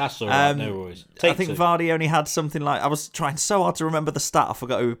highlighting that. That's all right, no worries. I think Vardy only had something like, I was trying so hard to remember the stat, I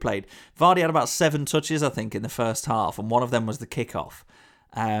forgot who we played. Vardy had about 7 touches, I think, in the first half, and one of them was the kickoff.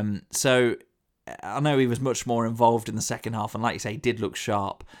 So I know he was much more involved in the second half, and like you say, he did look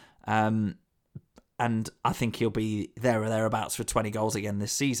sharp. And I think he'll be there or thereabouts for 20 goals again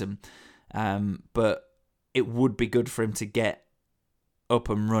this season. But it would be good for him to get up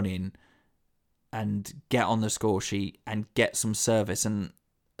and running and get on the score sheet and get some service. And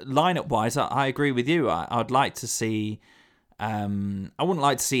lineup-wise, I agree with you. I'd like to see... I wouldn't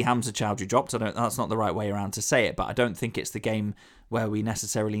like to see Hamza Chowdhury dropped. That's not the right way around to say it, but I don't think it's the game where we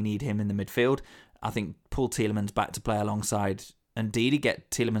necessarily need him in the midfield. I think pull Tielemans back to play alongside Ndidi,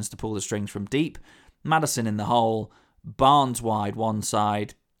 get Tielemans to pull the strings from deep, Maddison in the hole, Barnes wide one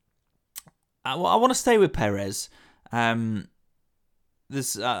side. I want to stay with Perez.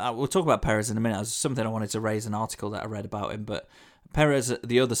 this we'll talk about Perez in a minute. It was something I wanted to raise, an article that I read about him, but Perez at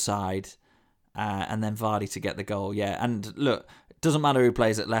the other side, and then Vardy to get the goal. Yeah, and look, it doesn't matter who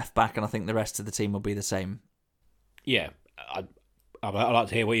plays at left back, and I think the rest of the team will be the same. Yeah, I'd like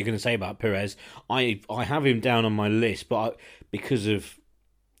to hear what you're going to say about Perez. I have him down on my list, but because of,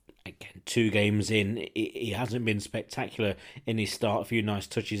 again, 2 games in, he hasn't been spectacular in his start. A few nice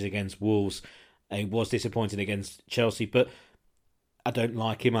touches against Wolves. He was disappointing against Chelsea, but I don't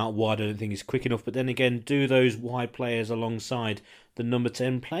like him out wide. I don't think he's quick enough. But then again, do those wide players alongside the number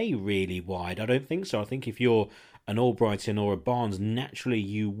 10 play really wide? I don't think so. I think if you're an Albrighton or a Barnes, naturally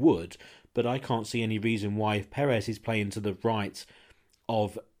you would. But I can't see any reason why, if Perez is playing to the right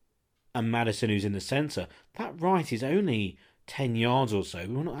of a Maddison who's in the centre, that right is only 10 yards or so.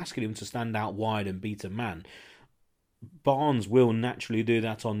 We're not asking him to stand out wide and beat a man. Barnes will naturally do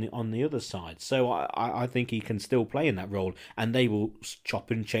that on the other side. So I think he can still play in that role, and they will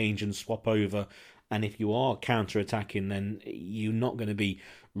chop and change and swap over. And if you are counter-attacking, then you're not going to be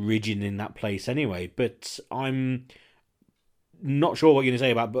rigid in that place anyway. But I'm not sure what you're going to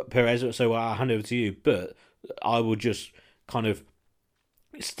say about Perez, so I'll hand over to you. But I will just kind of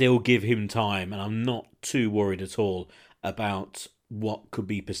still give him time, and I'm not too worried at all about what could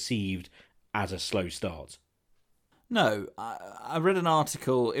be perceived as a slow start. No, I read an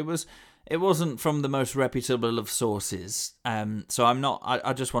article. It wasn't from the most reputable of sources. So I'm not.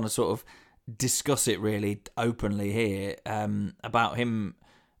 I just want to sort of discuss it really openly here, about him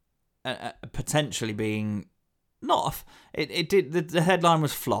potentially being not. It did. The headline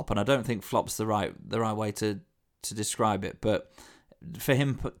was flop, and I don't think flop's the right way to describe it. But for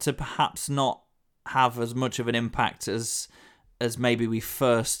him to perhaps not have as much of an impact as maybe we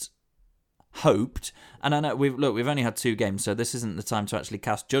first hoped, and I know we've only had 2 games, so this isn't the time to actually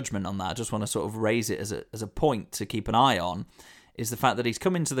cast judgment on that. I just want to sort of raise it as a point to keep an eye on, is the fact that he's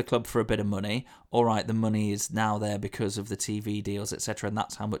come into the club for a bit of money. All right, the money is now there because of the TV deals, etc., and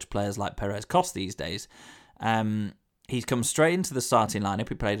that's how much players like Perez cost these days. He's come straight into the starting lineup.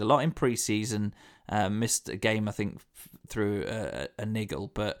 He played a lot in pre-season, missed a game, I think, through a niggle,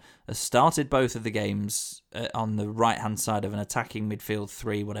 but has started both of the games on the right-hand side of an attacking midfield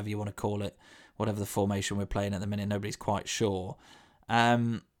 3, whatever you want to call it, whatever the formation we're playing at the minute, nobody's quite sure.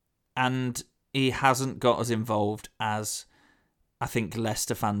 And he hasn't got as involved as I think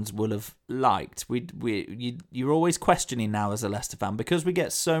Leicester fans will have liked. You're always questioning now as a Leicester fan, because we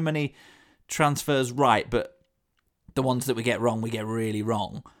get so many transfers right, but the ones that we get wrong, we get really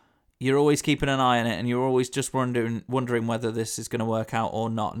wrong. You're always keeping an eye on it, and you're always just wondering whether this is going to work out or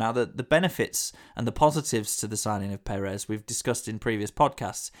not. Now, the benefits and the positives to the signing of Perez, we've discussed in previous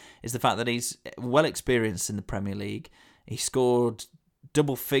podcasts, is the fact that he's well experienced in the Premier League. He scored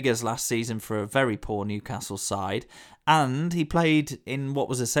double figures last season for a very poor Newcastle side, and he played in what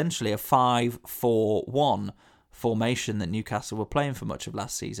was essentially a 5-4-1 formation that Newcastle were playing for much of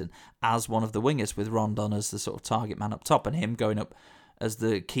last season, as one of the wingers, with Rondon as the sort of target man up top and him going up as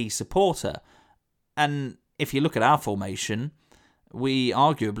the key supporter. And if you look at our formation, we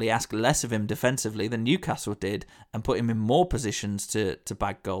arguably ask less of him defensively than Newcastle did, and put him in more positions to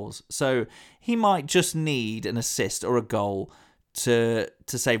bag goals. So he might just need an assist or a goal to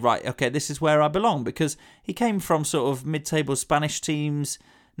say, right, okay, this is where I belong, because he came from sort of mid-table Spanish teams.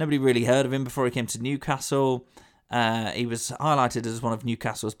 Nobody really heard of him before he came to Newcastle. He was highlighted as one of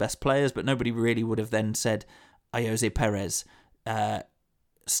Newcastle's best players, but nobody really would have then said Ayoze Perez,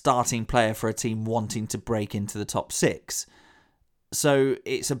 starting player for a team wanting to break into the top 6. So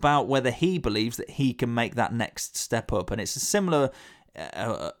it's about whether he believes that he can make that next step up. And it's a similar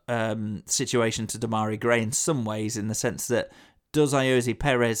situation to Demarai Gray in some ways, in the sense that, does Ayoze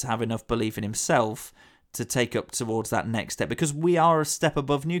Perez have enough belief in himself to take up towards that next step? Because we are a step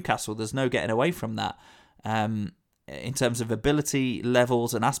above Newcastle. There's no getting away from that. In terms of ability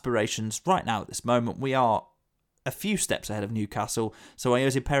levels and aspirations, right now at this moment, we are a few steps ahead of Newcastle. So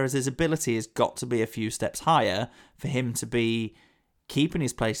Ayoze Perez's ability has got to be a few steps higher for him to be keeping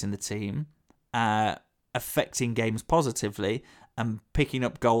his place in the team, affecting games positively, and picking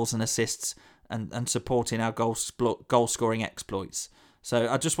up goals and assists and supporting our goal-scoring exploits. So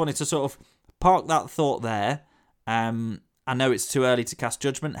I just wanted to sort of park that thought there. I know it's too early to cast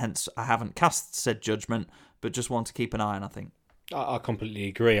judgment, hence I haven't cast said judgment, but just want to keep an eye on, I think. I completely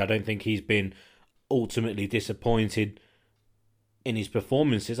agree. I don't think he's been ultimately disappointed in his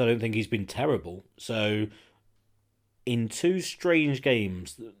performances. I don't think he's been terrible. So in 2 strange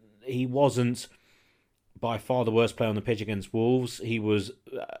games, he wasn't by far the worst player on the pitch against Wolves. He was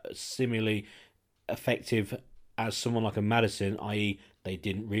similarly effective as someone like a Maddison, i.e. they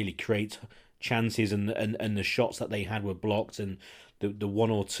didn't really create chances, and the shots that they had were blocked, and the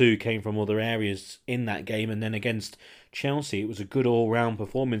one or two came from other areas in that game. And then against Chelsea, it was a good all-round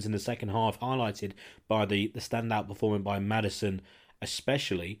performance in the second half, highlighted by the standout performance by Maddison,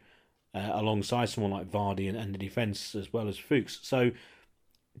 especially alongside someone like Vardy and the defence as well as Fuchs. So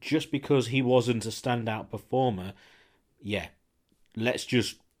just because he wasn't a standout performer, yeah, let's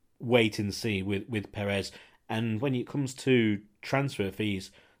just wait and see with Perez. And when it comes to transfer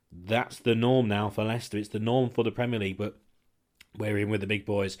fees, that's the norm now for Leicester. It's the norm for the Premier League, but we're in with the big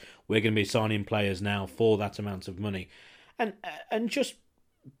boys. We're going to be signing players now for that amount of money. And just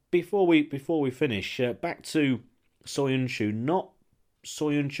before we finish, back to Soyuncu, not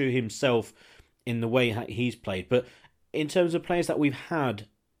Soyuncu himself in the way he's played, but in terms of players that we've had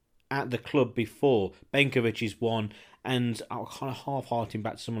at the club before. Benkovic is one, and I'll kind of half-hearting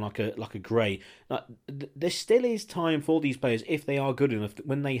back to someone like a Gray. There still is time for these players if they are good enough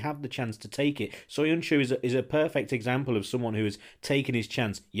when they have the chance to take it. Soyuncu is a perfect example of someone who has taken his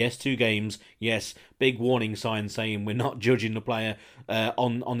chance. Yes, 2 games. Yes, big warning sign saying we're not judging the player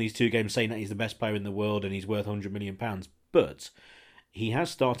on these 2 games, saying that he's the best player in the world and he's worth £100 million. But he has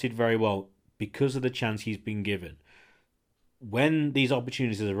started very well because of the chance he's been given. When these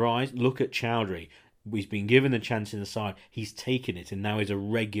opportunities arise, look at Chowdhury. He's been given the chance in the side. He's taken it and now is a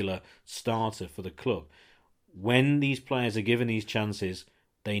regular starter for the club. When these players are given these chances,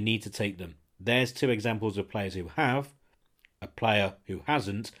 they need to take them. There's 2 examples of players who have, a player who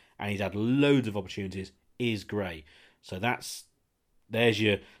hasn't, and he's had loads of opportunities, is Gray. So there's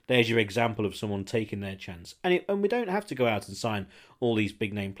your example of someone taking their chance. And we don't have to go out and sign all these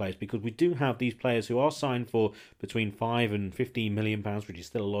big name players, because we do have these players who are signed for between £5 and £15 million, which is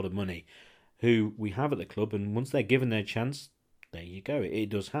still a lot of money, who we have at the club, and once they're given their chance, there you go. It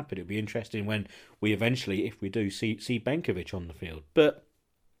does happen. It'll be interesting when we eventually, if we do, see Benkovic on the field. But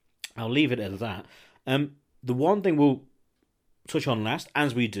I'll leave it at that. The one thing we'll touch on last,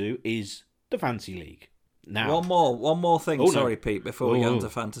 as we do, is the Fantasy League. Now, one more thing. Sorry, no. Pete. Before we get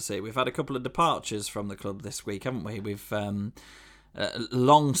into fantasy, we've had a couple of departures from the club this week, haven't we? We've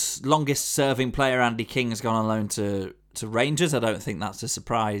longest serving player Andy King has gone on loan to Rangers. I don't think that's a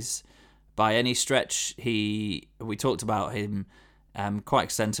surprise by any stretch. We talked about him quite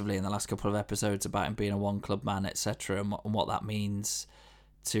extensively in the last couple of episodes about him being a one club man, etc., and what that means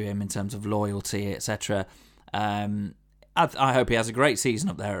to him in terms of loyalty, etc. I hope he has a great season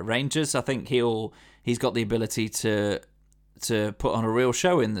up there at Rangers. I think he's got the ability to put on a real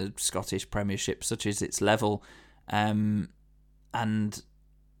show in the Scottish Premiership, such as its level, and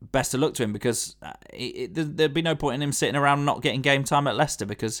best of luck to him, because there'd be no point in him sitting around not getting game time at Leicester,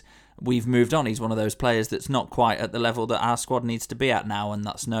 because we've moved on. He's one of those players that's not quite at the level that our squad needs to be at now, and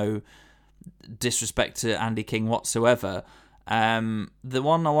that's no disrespect to Andy King whatsoever. The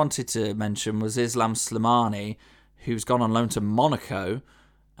one I wanted to mention was Islam Slimani, who's gone on loan to Monaco,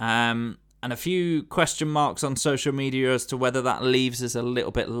 and a few question marks on social media as to whether that leaves us a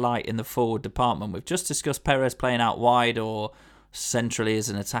little bit light in the forward department. We've just discussed Perez playing out wide or centrally as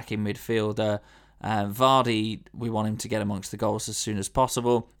an attacking midfielder. Vardy, we want him to get amongst the goals as soon as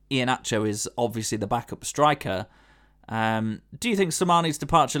possible. Iheanacho is obviously the backup striker. Do you think Slimani's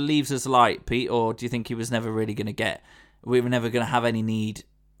departure leaves us light, Pete, or do you think we were never going to have any need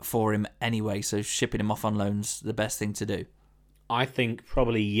for him anyway, so shipping him off on loan's the best thing to do? I think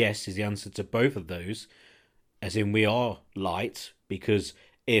probably yes is the answer to both of those, as in we are light, because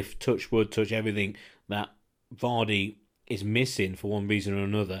if touch everything that Vardy is missing for one reason or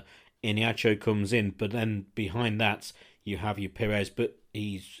another, Iheanacho comes in, but then behind that you have your Perez, but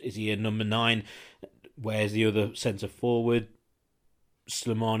is he a number 9? Where's the other centre forward?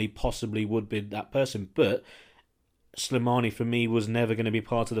 Slimani possibly would be that person, but Slimani for me was never going to be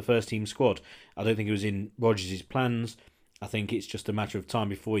part of the first team squad. I don't think it was in Rodgers' plans. I think it's just a matter of time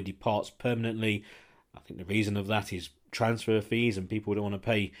before he departs permanently. I think the reason of that is transfer fees, and people don't want to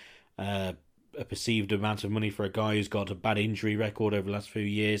pay a perceived amount of money for a guy who's got a bad injury record over the last few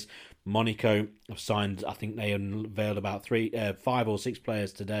years. Monaco have signed, I think they unveiled about 5 or 6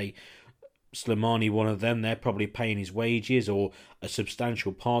 players today. Slimani, one of them. They're probably paying his wages or a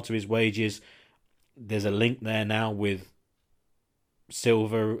substantial part of his wages. There's a link there now with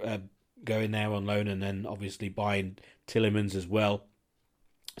Silva going there on loan, and then obviously buying Tielemans as well.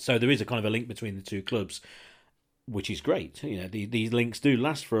 So there is a kind of a link between the 2 clubs, which is great. You know, these links do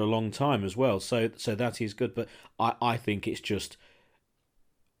last for a long time as well. So that is good. But I think it's just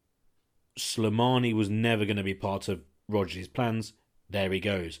Slimani was never going to be part of Rodgers' plans. There he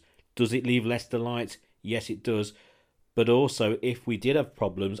goes. Does it leave Leicester light? Yes, it does. But also, if we did have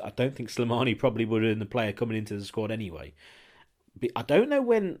problems, I don't think Slimani probably would have been the player coming into the squad anyway. I don't know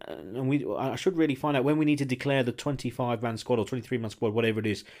when, I should really find out when we need to declare the 25-man squad or 23-man squad, whatever it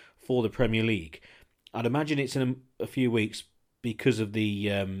is, for the Premier League. I'd imagine it's in a few weeks because of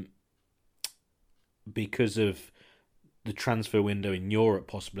the transfer window in Europe,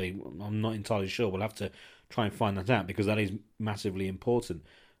 possibly. I'm not entirely sure. We'll have to try and find that out because that is massively important.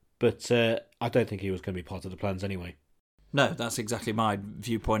 But I don't think he was going to be part of the plans anyway. No, that's exactly my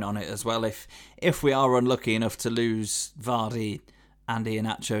viewpoint on it as well. If we are unlucky enough to lose Vardy and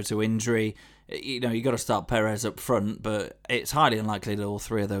Iheanacho to injury, you got to start Perez up front, but it's highly unlikely that all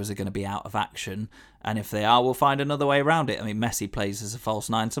three of those are going to be out of action. And if they are, we'll find another way around it. I mean, Messi plays as a false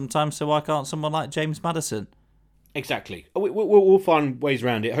nine sometimes, so why can't someone like James Maddison? Exactly. We'll find ways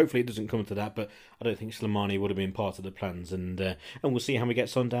around it. Hopefully it doesn't come to that, but I don't think Slimani would have been part of the plans, and we'll see how he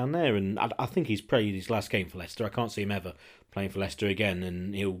gets on down there. And I think he's played his last game for Leicester. I can't see him ever playing for Leicester again,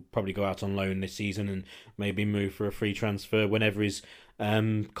 and he'll probably go out on loan this season and maybe move for a free transfer whenever his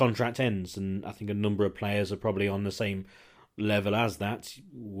contract ends. And I think a number of players are probably on the same level as that.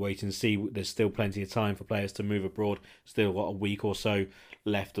 Wait and see. There's still plenty of time for players to move abroad. Still got a week or so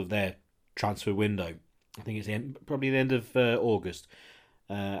left of their transfer window. I think it's probably the end of August.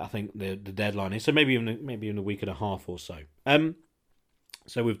 I think the deadline is, so maybe in a week and a half or so.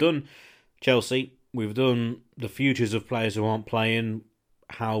 So we've done Chelsea. We've done the futures of players who aren't playing,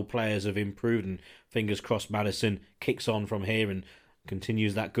 how players have improved, and fingers crossed Maddison kicks on from here and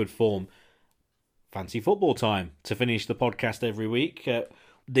continues that good form. Fancy football time to finish the podcast every week.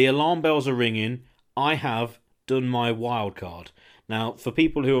 The alarm bells are ringing. I have done my wild card. Now, for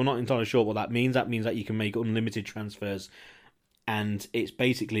people who are not entirely sure what that means that you can make unlimited transfers. And it's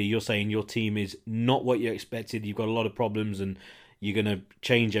basically you're saying your team is not what you expected. You've got a lot of problems and you're going to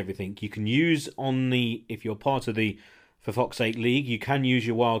change everything. You can use if you're part of the For Fox's Sake League, you can use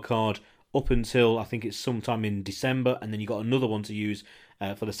your wild card up until I think it's sometime in December. And then you've got another one to use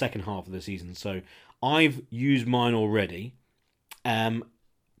for the second half of the season. So I've used mine already.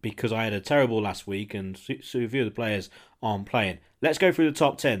 Because I had a terrible last week and so a few of the players aren't playing. Let's go through the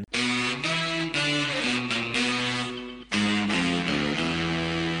top 10.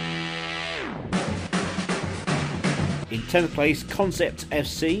 In 10th place, Concept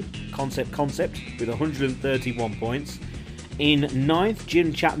FC, Concept with 131 points. In 9th,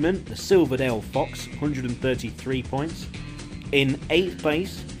 Jim Chapman, the Silverdale Fox, 133 points. In 8th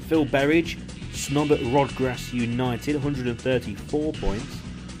place, Phil Berridge, Snobbert Rodgrass United, 134 points.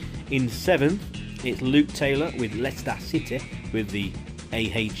 In 7th, it's Luke Taylor with Leicester City with the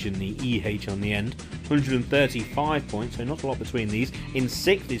AH and the EH on the end. 135 points, so not a lot between these. In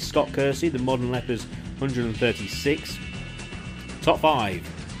 6th is Scott Kersey, the Modern Lepers, 136. Top 5,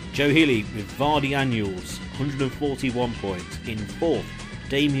 Joe Healy with Vardy Annuals, 141 points. In 4th,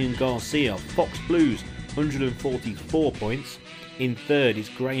 Damian Garcia, Fox Blues, 144 points. In 3rd is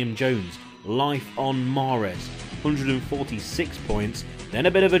Graham Jones, Life on Mahrez, 146 points. Then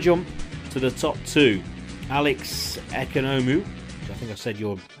a bit of a jump to the top 2. Alex Ekonomu, which I think I said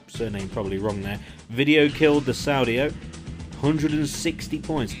your surname probably wrong there. Video Killed the Saudio, 160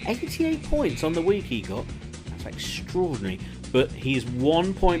 points. 88 points on the week he got. That's extraordinary. But he's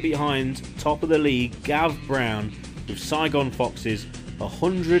 1 point behind top of the league, Gav Brown, with Saigon Foxes,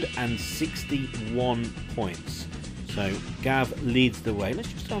 161 points. So Gav leads the way.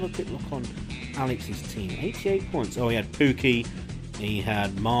 Let's just have a quick look on Alex's team. 88 points. Oh, he had Pookie. He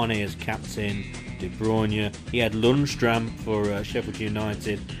had Mane as captain, De Bruyne. He had Lundstram for Sheffield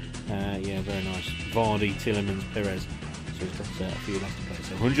United. Very nice. Vardy, Tielemans, Perez. So he's got a few left to play.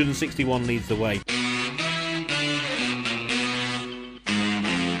 So 161 leads the way.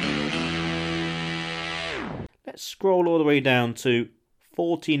 Let's scroll all the way down to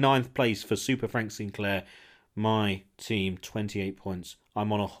 49th place for Super Frank Sinclair. My team, 28 points.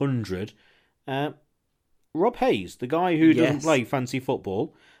 I'm on 100. Rob Hayes, the guy who doesn't play fancy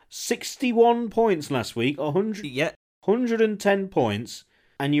football, 61 points last week, 110 points,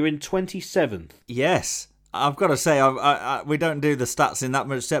 and you're in 27th. Yes, I've got to say, we don't do the stats in that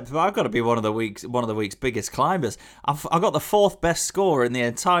much depth, but I've got to be one of the week's biggest climbers. I got the 4th best score in the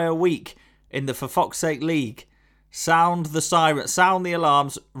entire week in the For Fox's Sake League. Sound the siren, sound the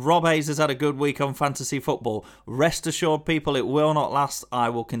alarms. Rob Hayes has had a good week on fantasy football. Rest assured, people, it will not last. I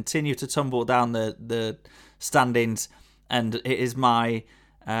will continue to tumble down the standings, and it is my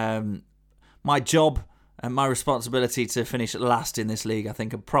job and my responsibility to finish last in this league, I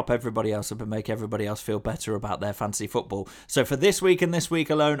think, and prop everybody else up and make everybody else feel better about their fantasy football. So for this week and this week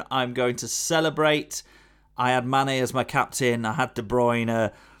alone, I'm going to celebrate. I had Mane as my captain. I had De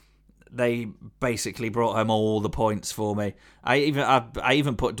Bruyne. they basically brought home all the points for me. I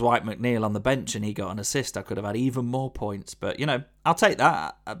even put Dwight McNeil on the bench and he got an assist. I could have had even more points, but I'll take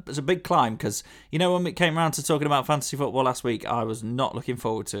that. It's a big climb because when it came around to talking about fantasy football last week, I was not looking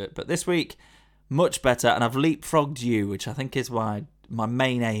forward to it. But this week, much better, and I've leapfrogged you, which I think is my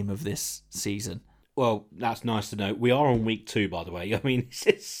main aim of this season. Well, that's nice to know. We are on week 2, by the way. I mean,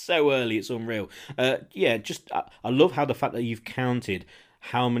 it's so early, it's unreal. I love how the fact that you've counted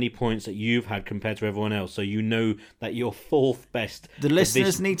how many points that you've had compared to everyone else, so you know that you're 4th best. The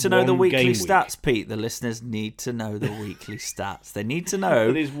listeners need to know the weekly stats, Pete. The listeners need to know the weekly stats. They need to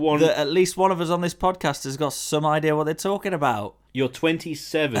know that at least one of us on this podcast has got some idea what they're talking about. You're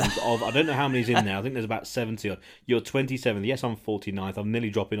 27th of, I don't know how many's in there, I think there's about 70 odd. You're 27th. Yes, I'm 49th. I'm nearly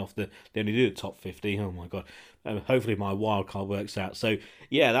dropping off they only do the top 50. Oh my God. Hopefully my wild card works out. So,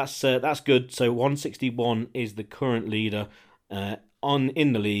 yeah, that's good. So 161 is the current leader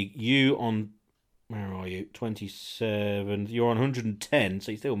in the league. You on, where are you? 27th. You're on 110,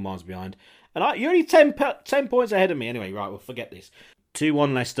 so you're still miles behind. And you're only 10 points ahead of me. Anyway, right, we'll forget this.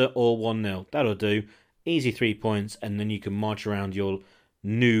 2-1 Leicester or 1-0. That'll do. Easy 3 points, and then you can march around your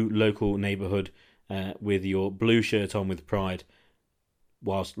new local neighbourhood with your blue shirt on with pride,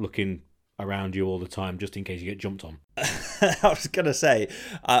 whilst looking around you all the time, just in case you get jumped on. I was gonna say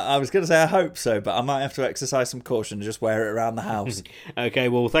I hope so, but I might have to exercise some caution and just wear it around the house. Okay,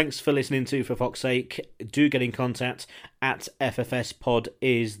 well, thanks for listening to For Fox's Sake. Do get in contact. At FFS Pod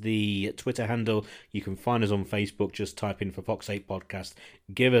is the Twitter handle. You can find us on Facebook. Just type in For Fox's Sake Podcast.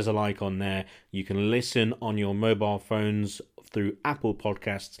 Give us a like on there. You can listen on your mobile phones through Apple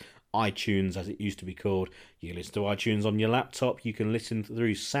Podcasts, iTunes as it used to be called. You can listen to iTunes on your laptop. You can listen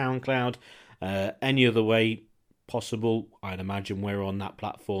through SoundCloud. Any other way possible, I'd imagine we're on that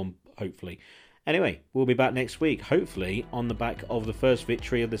platform, hopefully. Anyway, we'll be back next week, hopefully on the back of the first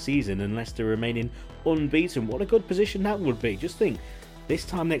victory of the season and Leicester remaining unbeaten. What a good position that would be. Just think, this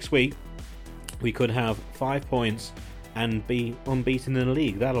time next week we could have 5 points and be unbeaten in the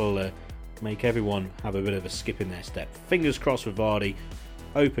league. That'll make everyone have a bit of a skip in their step. Fingers crossed for Vardy,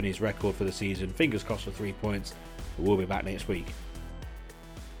 open his record for the season. Fingers crossed for 3 points. We'll be back next week.